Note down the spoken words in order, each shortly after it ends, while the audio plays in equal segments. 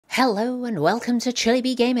Hello and welcome to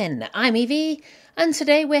Chilly Gaming. I'm Evie, and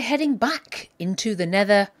today we're heading back into the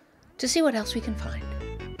Nether to see what else we can find.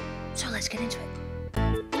 So let's get into it.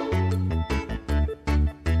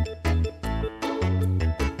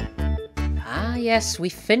 Ah yes, we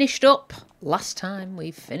finished up. Last time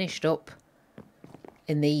we finished up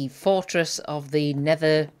in the fortress of the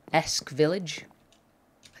Nether-esque village.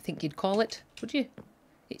 I think you'd call it, would you?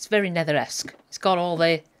 It's very Nether-esque. It's got all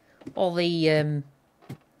the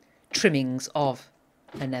trimmings of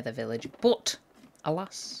a nether village, but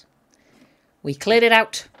alas, we cleared it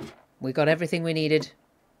out. We got everything we needed,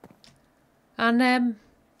 and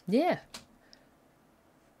yeah,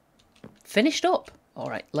 finished up. All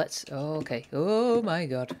right, let's. Okay. Oh my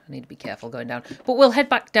God, I need to be careful going down. But we'll head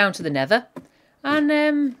back down to the Nether,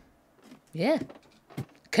 and yeah,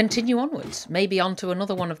 continue onwards. Maybe onto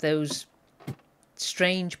another one of those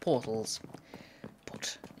strange portals.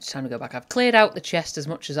 But it's time to go back. I've cleared out the chest as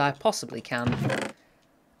much as I possibly can.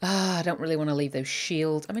 I don't really want to leave those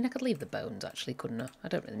shields. I mean, I could leave the bones, actually, couldn't I? I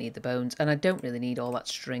don't really need the bones, and I don't really need all that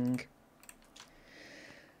string.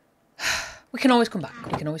 We can always come back.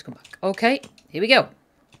 We can always come back. Okay, here we go.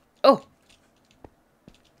 Oh.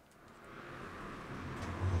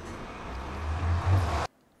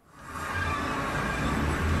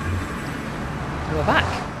 We're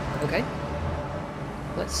back. Okay.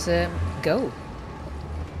 Let's go.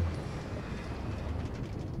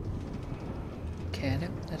 Okay,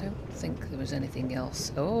 I don't think there was anything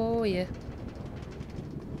else. Oh, yeah.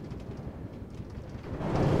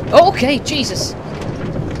 Okay, Jesus!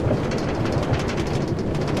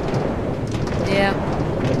 Yeah.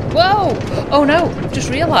 Whoa! Oh no, I've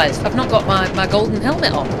just realised I've not got my golden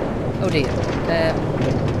helmet on. Oh dear.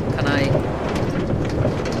 Can I...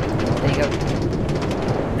 There you go.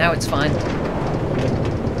 Now it's fine.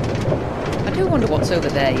 I do wonder what's over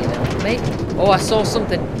there, you know. Maybe... Oh, I saw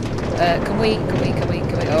something. Can we...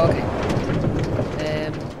 Oh, okay.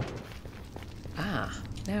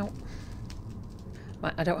 Now...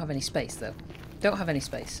 I don't have any space, though. Don't have any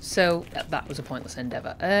space. So, that was a pointless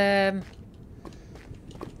endeavour. I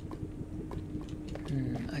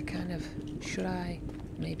kind of... Should I...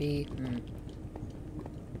 Maybe...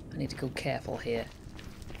 I need to go careful here.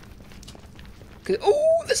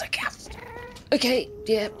 Oh, there's a cat! Okay,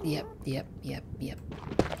 yep.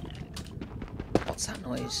 What's that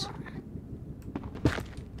noise?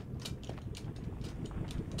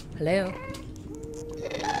 Hello?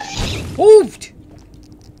 Moved!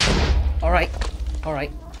 Alright.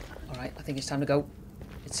 I think it's time to go.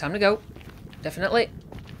 It's time to go. Definitely.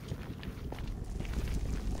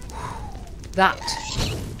 That.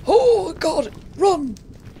 Oh, God! Run!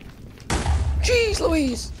 Jeez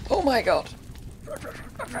Louise! Oh, my God.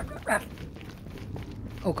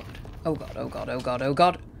 Oh, God. Oh,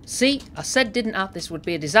 God. See? I said, didn't I? This would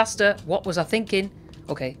be a disaster. What was I thinking?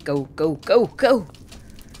 Okay, go.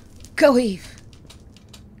 Go, Eve.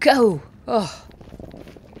 Go. Oh.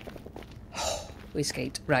 We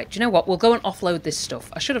escaped. Right, do you know what? We'll go and offload this stuff.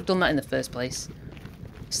 I should have done that in the first place.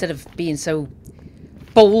 Instead of being so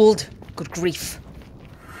bold. Good grief.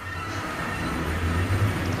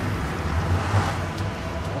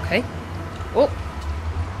 Okay. Oh.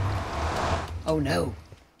 Oh no.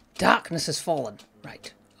 Darkness has fallen.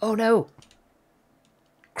 Right. Oh no.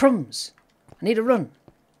 Crumbs. I need to run.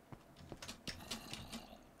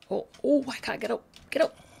 Oh, I can't get up. Get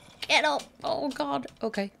up. Oh God.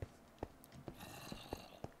 Okay.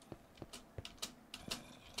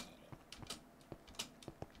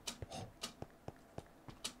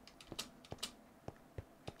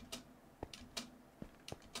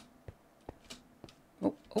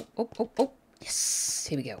 Oh. Yes.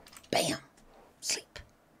 Here we go. Bam. Sleep.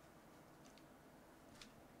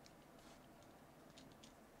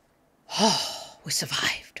 Oh, we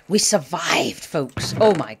survived. We survived, folks.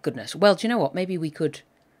 Oh my goodness. Well, do you know what? Maybe we could...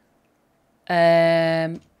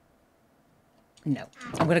 No.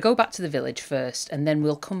 I'm going to go back to the village first, and then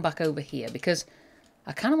we'll come back over here, because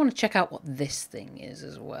I kind of want to check out what this thing is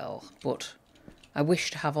as well. But I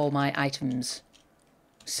wish to have all my items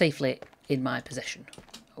safely in my possession.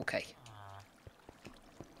 Okay.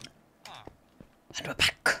 And we're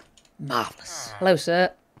back. Marvellous. Hello,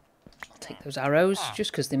 sir. I'll take those arrows,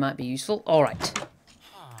 just because they might be useful. Alright.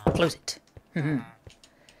 Close it.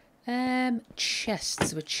 Chests.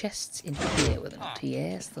 There were chests in here, were there not?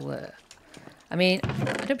 Yes, there were. I mean, I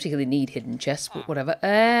don't particularly need hidden chests, but whatever.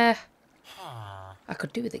 I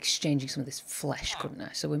could do with exchanging some of this flesh, couldn't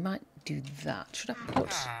I? So we might do that. Should I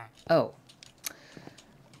put... Oh.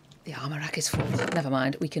 The armour rack is full. Never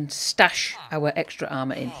mind. We can stash our extra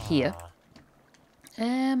armour in here.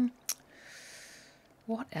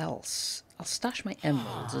 What else? I'll stash my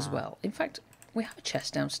emeralds as well. In fact, we have a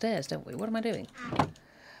chest downstairs, don't we? What am I doing?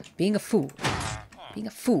 Being a fool. Being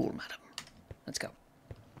a fool, madam. Let's go.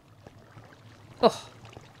 Oh.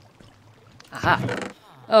 Aha.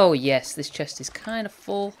 Oh, yes, this chest is kind of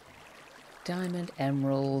full. Diamond,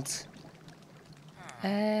 emerald.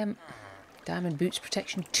 Diamond boots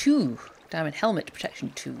protection 2. Diamond helmet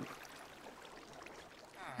protection 2.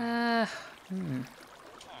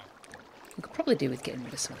 We could probably do with getting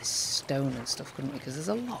rid of some of this stone and stuff, couldn't we? Because there's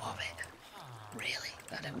a lot of it. Really,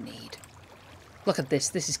 I don't need. Look at this.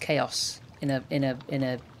 This is chaos in a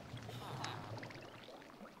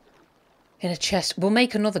chest. We'll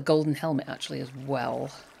make another golden helmet actually as well.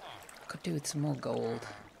 Could do with some more gold.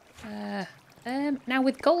 Now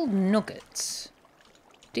with gold nuggets,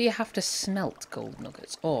 do you have to smelt gold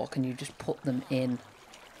nuggets, or can you just put them in?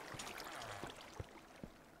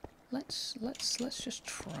 Let's just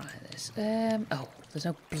try this. Oh, there's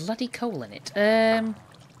no bloody coal in it.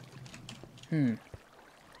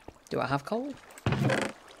 Do I have coal?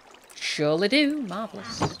 Surely do.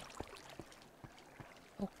 Marvellous.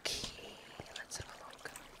 Okay, let's have a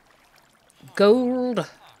look. Gold.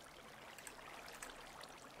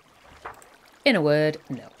 In a word,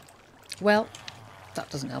 no. Well, that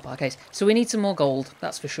doesn't help our case. So we need some more gold,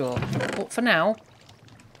 that's for sure. But for now,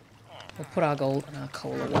 we'll put our gold and our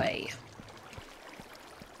coal away.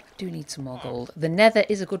 I do need some more gold. The Nether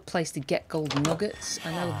is a good place to get gold nuggets.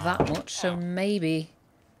 I know that much, so maybe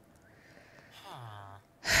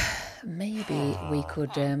we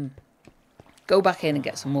could go back in and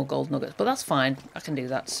get some more gold nuggets. But that's fine, I can do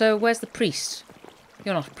that. So where's the priest?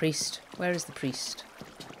 You're not a priest. Where is the priest?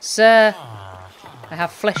 Sir, I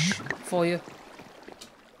have flesh for you.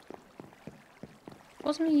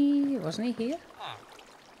 Wasn't he here?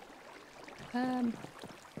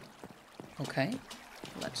 Okay.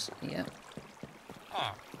 Yeah.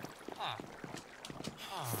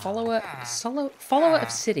 Follower of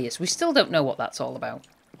Sidious. We still don't know what that's all about.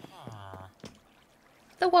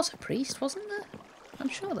 There was a priest, wasn't there? I'm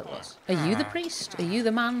sure there was. Are you the priest? Are you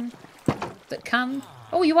the man that can?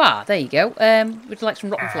 Oh, you are. There you go. Would you like some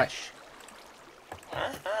rotten flesh?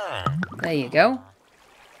 There you go.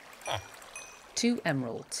 2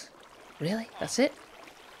 emeralds. Really? That's it?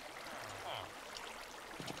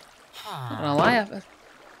 I don't know why.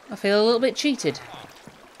 I feel a little bit cheated.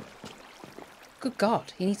 Good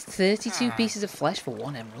God. He needs 32 pieces of flesh for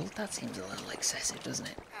 1 emerald. That seems a little excessive, doesn't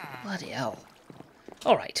it? Bloody hell.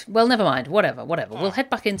 Alright. Well, never mind. Whatever. We'll head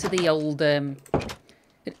back into the old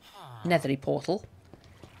Nethery portal.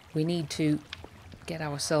 We need to get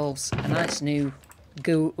ourselves a nice new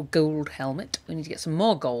gold helmet. We need to get some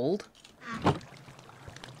more gold.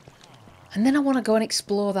 And then I want to go and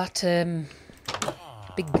explore that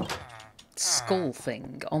big skull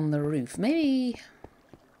thing on the roof. Maybe...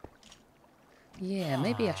 yeah,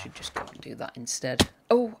 maybe I should just go and do that instead.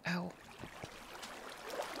 Oh, ow.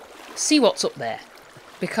 See what's up there.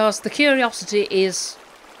 Because the curiosity is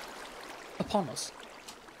upon us.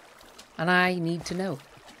 And I need to know.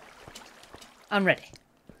 I'm ready.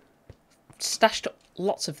 Stashed up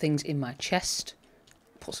lots of things in my chest.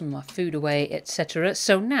 Put some of my food away, etc.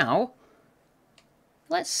 So now,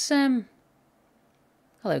 let's, hello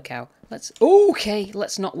cow.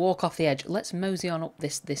 Let's not walk off the edge. Let's mosey on up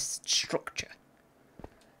this structure.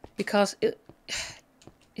 Because,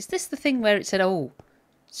 is this the thing where it said, oh,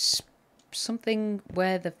 something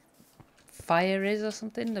where the fire is or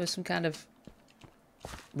something? There was some kind of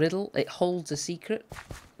riddle. It holds a secret.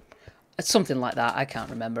 It's something like that. I can't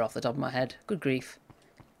remember off the top of my head. Good grief.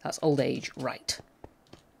 That's old age. Right.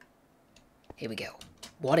 Here we go.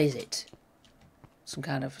 What is it? Some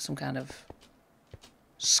kind of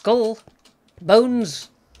skull. Bones.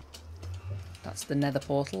 That's the Nether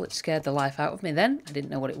portal. It scared the life out of me then. I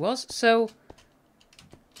didn't know what it was. So,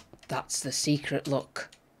 that's the secret. Look.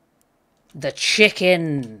 The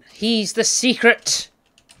chicken. He's the secret.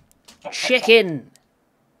 Chicken.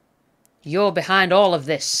 You're behind all of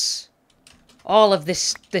this. All of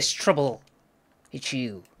this trouble. It's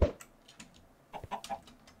you.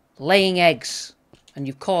 Laying eggs. And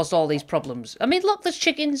you've caused all these problems. I mean, look, there's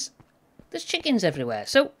chickens. There's chickens everywhere.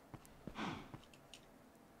 So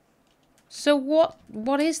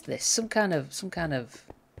what is this? Some kind of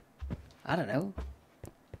I don't know.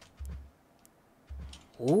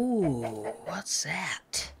 Ooh, what's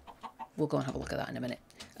that? We'll go and have a look at that in a minute.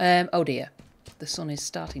 Oh dear. The sun is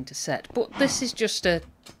starting to set. But this is just a...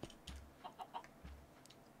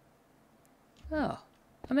 oh.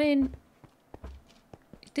 I mean...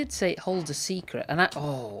 it did say it holds a secret. And I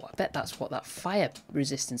bet that's what that fire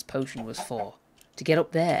resistance potion was for. To get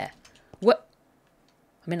up there. What?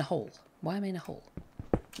 I'm in a hole. Why am I in a hole?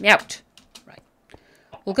 Me out. Right.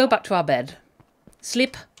 We'll go back to our bed.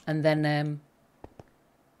 Sleep. And then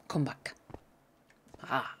come back.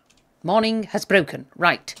 Ah. Morning has broken.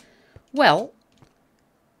 Right. Well.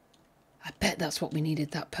 I bet that's what we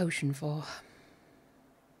needed that potion for.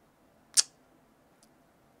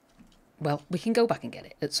 Well, we can go back and get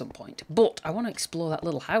it at some point. But I want to explore that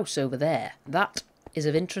little house over there. That is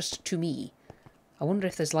of interest to me. I wonder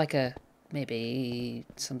if there's like a... maybe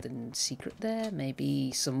something secret there.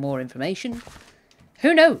 Maybe some more information.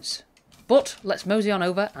 Who knows? But let's mosey on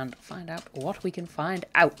over and find out what we can find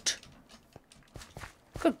out.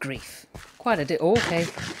 Good grief. Quite a bit. Okay.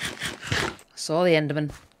 I saw the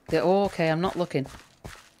Enderman. Okay, I'm not looking.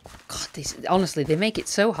 God, honestly, they make it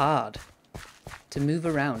so hard to move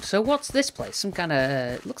around. So what's this place? Some kind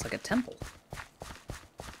of... looks like a temple.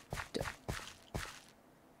 What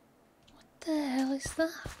the hell is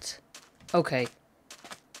that? Okay.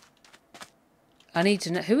 I need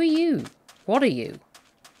to know... who are you? What are you?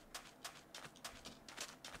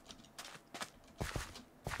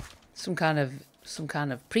 Some kind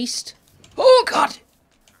of priest? Oh, God!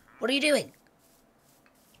 What are you doing?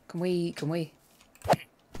 Can we...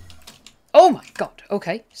 Oh, my God.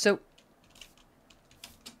 Okay, so...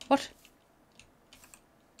 what?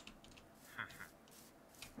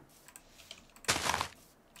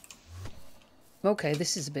 Okay,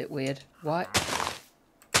 this is a bit weird. Why?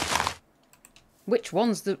 Which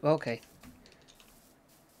one's the... okay.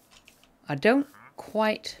 I don't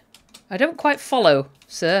quite follow,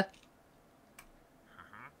 sir.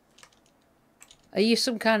 Are you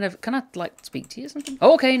some kind of... can I, like, speak to you or something?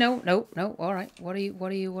 Oh, okay, no. All right. What are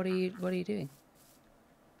you doing?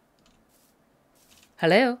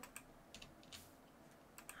 Hello?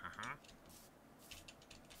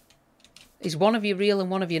 Is one of you real and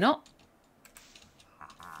one of you not?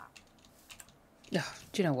 Oh,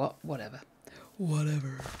 do you know what? Whatever.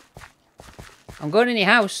 I'm going in your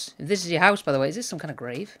house. If this is your house, by the way, is this some kind of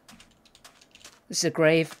grave? This is a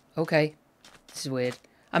grave. Okay. This is weird.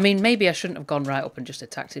 I mean, maybe I shouldn't have gone right up and just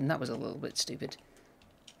attacked him. That was a little bit stupid.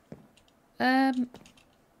 There's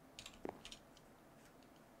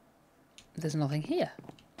nothing here.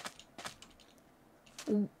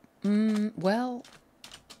 Well...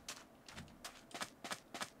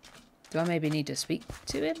 do I maybe need to speak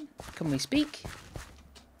to him? Can we speak?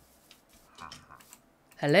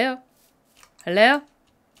 Hello? Hello?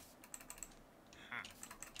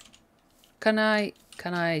 Can I...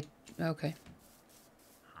 okay.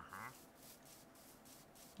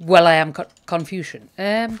 Well, I am Confucian.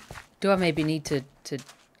 Do I maybe need to... dare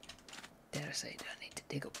I say, do I need to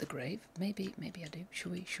dig up the grave? Maybe I do.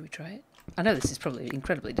 Should we try it? I know this is probably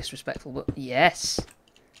incredibly disrespectful, but yes.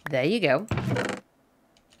 There you go.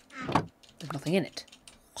 There's nothing in it.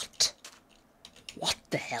 What? What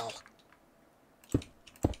the hell?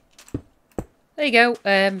 There you go.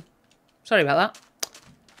 Sorry about that.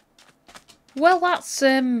 Well, that's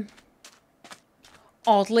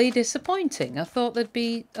oddly disappointing. I thought there'd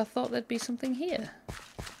be something here.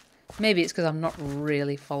 Maybe it's because I'm not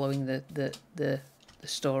really following the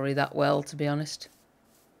story that well, to be honest.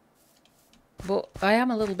 But I am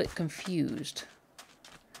a little bit confused.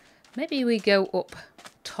 Maybe we go up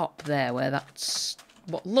top there, where that's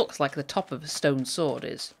what looks like the top of a stone sword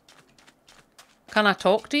is. Can I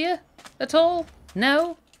talk to you at all?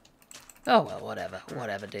 No? Oh, well,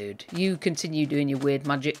 whatever, dude. You continue doing your weird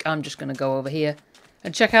magic. I'm just going to go over here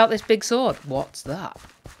and check out this big sword. What's that?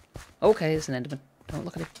 Okay, it's an Enderman. Don't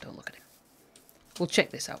look at him. Don't look at him. We'll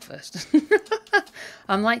check this out first.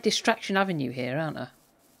 I'm like Distraction Avenue here, aren't I?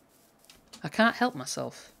 I can't help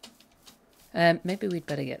myself. Maybe we'd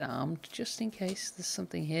better get armed, just in case there's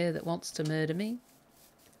something here that wants to murder me.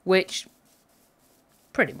 Which,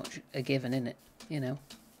 pretty much a given, innit? You know.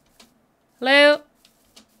 Hello?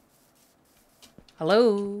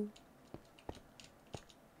 Hello?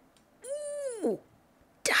 Ooh,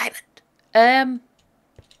 diamond.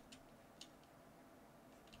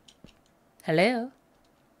 Hello?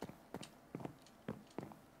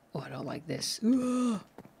 Oh, I don't like this. Ooh,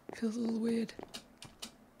 feels a little weird.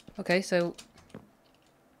 Okay, so...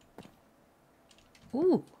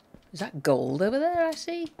 ooh, is that gold over there, I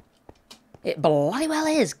see? It bloody well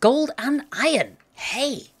is. Gold and iron.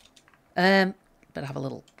 Hey. Better have a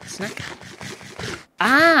little snack.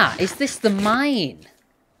 Ah, is this the mine?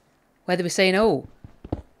 Where they were saying, oh,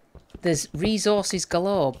 there's resources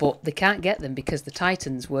galore, but they can't get them because the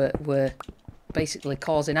Titans were basically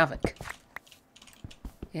causing havoc.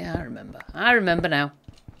 Yeah, I remember. I remember now.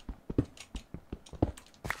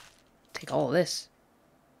 Take all of this.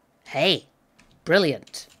 Hey,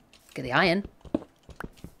 brilliant. Get the iron.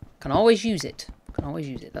 Can always use it. Can always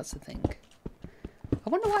use it, that's the thing. I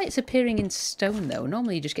wonder why it's appearing in stone, though.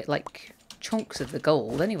 Normally you just get, like, chunks of the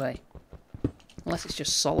gold anyway. Unless it's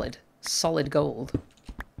just solid. Solid gold.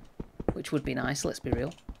 Which would be nice, let's be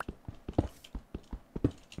real.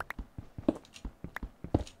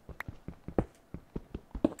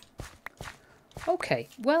 Okay,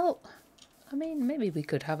 well, I mean, maybe we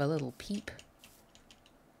could have a little peep.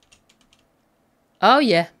 Oh,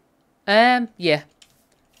 yeah. Yeah.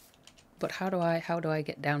 But how do I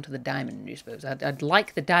get down to the diamond, you suppose? I'd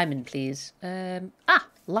like the diamond, please.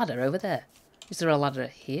 Ladder over there. Is there a ladder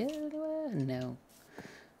here? No.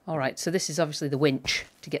 Alright, so this is obviously the winch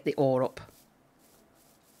to get the ore up.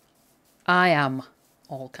 I am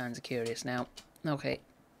all kinds of curious now. Okay,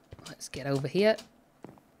 let's get over here.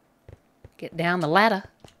 Get down the ladder.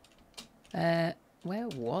 Where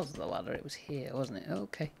was the ladder? It was here, wasn't it?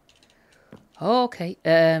 Okay. Okay,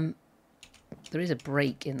 there is a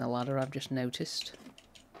break in the ladder, I've just noticed.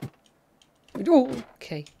 Oh,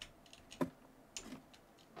 okay.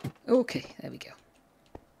 Okay, there we go.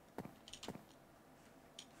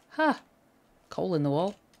 Ha! Coal in the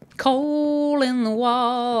wall. Coal in the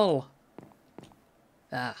wall!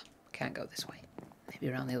 Ah, can't go this way. Maybe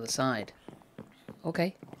around the other side.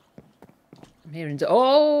 Okay. I'm hearing...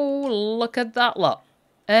 Oh, look at that lot.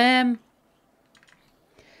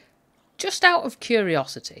 Just out of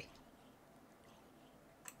curiosity.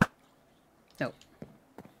 No.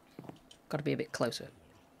 Got to be a bit closer.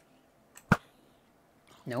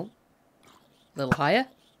 No. A little higher.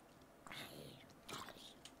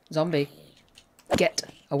 Zombie. Get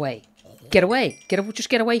away. Get away. Just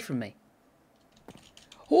get away from me.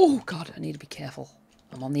 Oh, God, I need to be careful.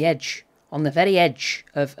 I'm on the edge. On the very edge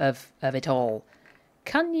of it all.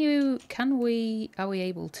 Are we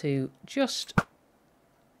able to just...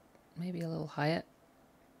 Maybe a little higher?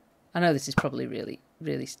 I know this is probably really...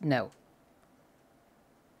 No.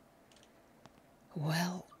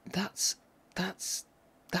 Well, that's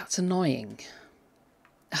annoying.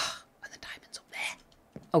 Ah, and the diamond's up there.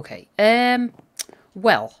 Okay,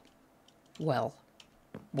 well.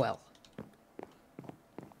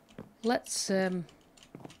 Let's,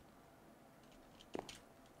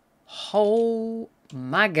 Oh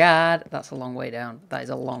my God, that's a long way down. That is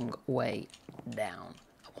a long way down.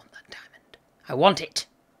 I want that diamond. I want it.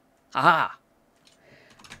 Ah.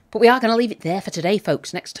 But we are going to leave it there for today,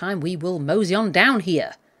 folks. Next time we will mosey on down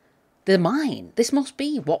here. The mine. This must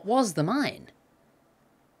be what was the mine.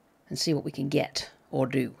 And see what we can get or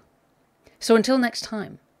do. So until next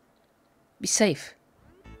time, be safe,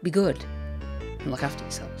 be good, and look after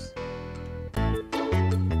yourselves.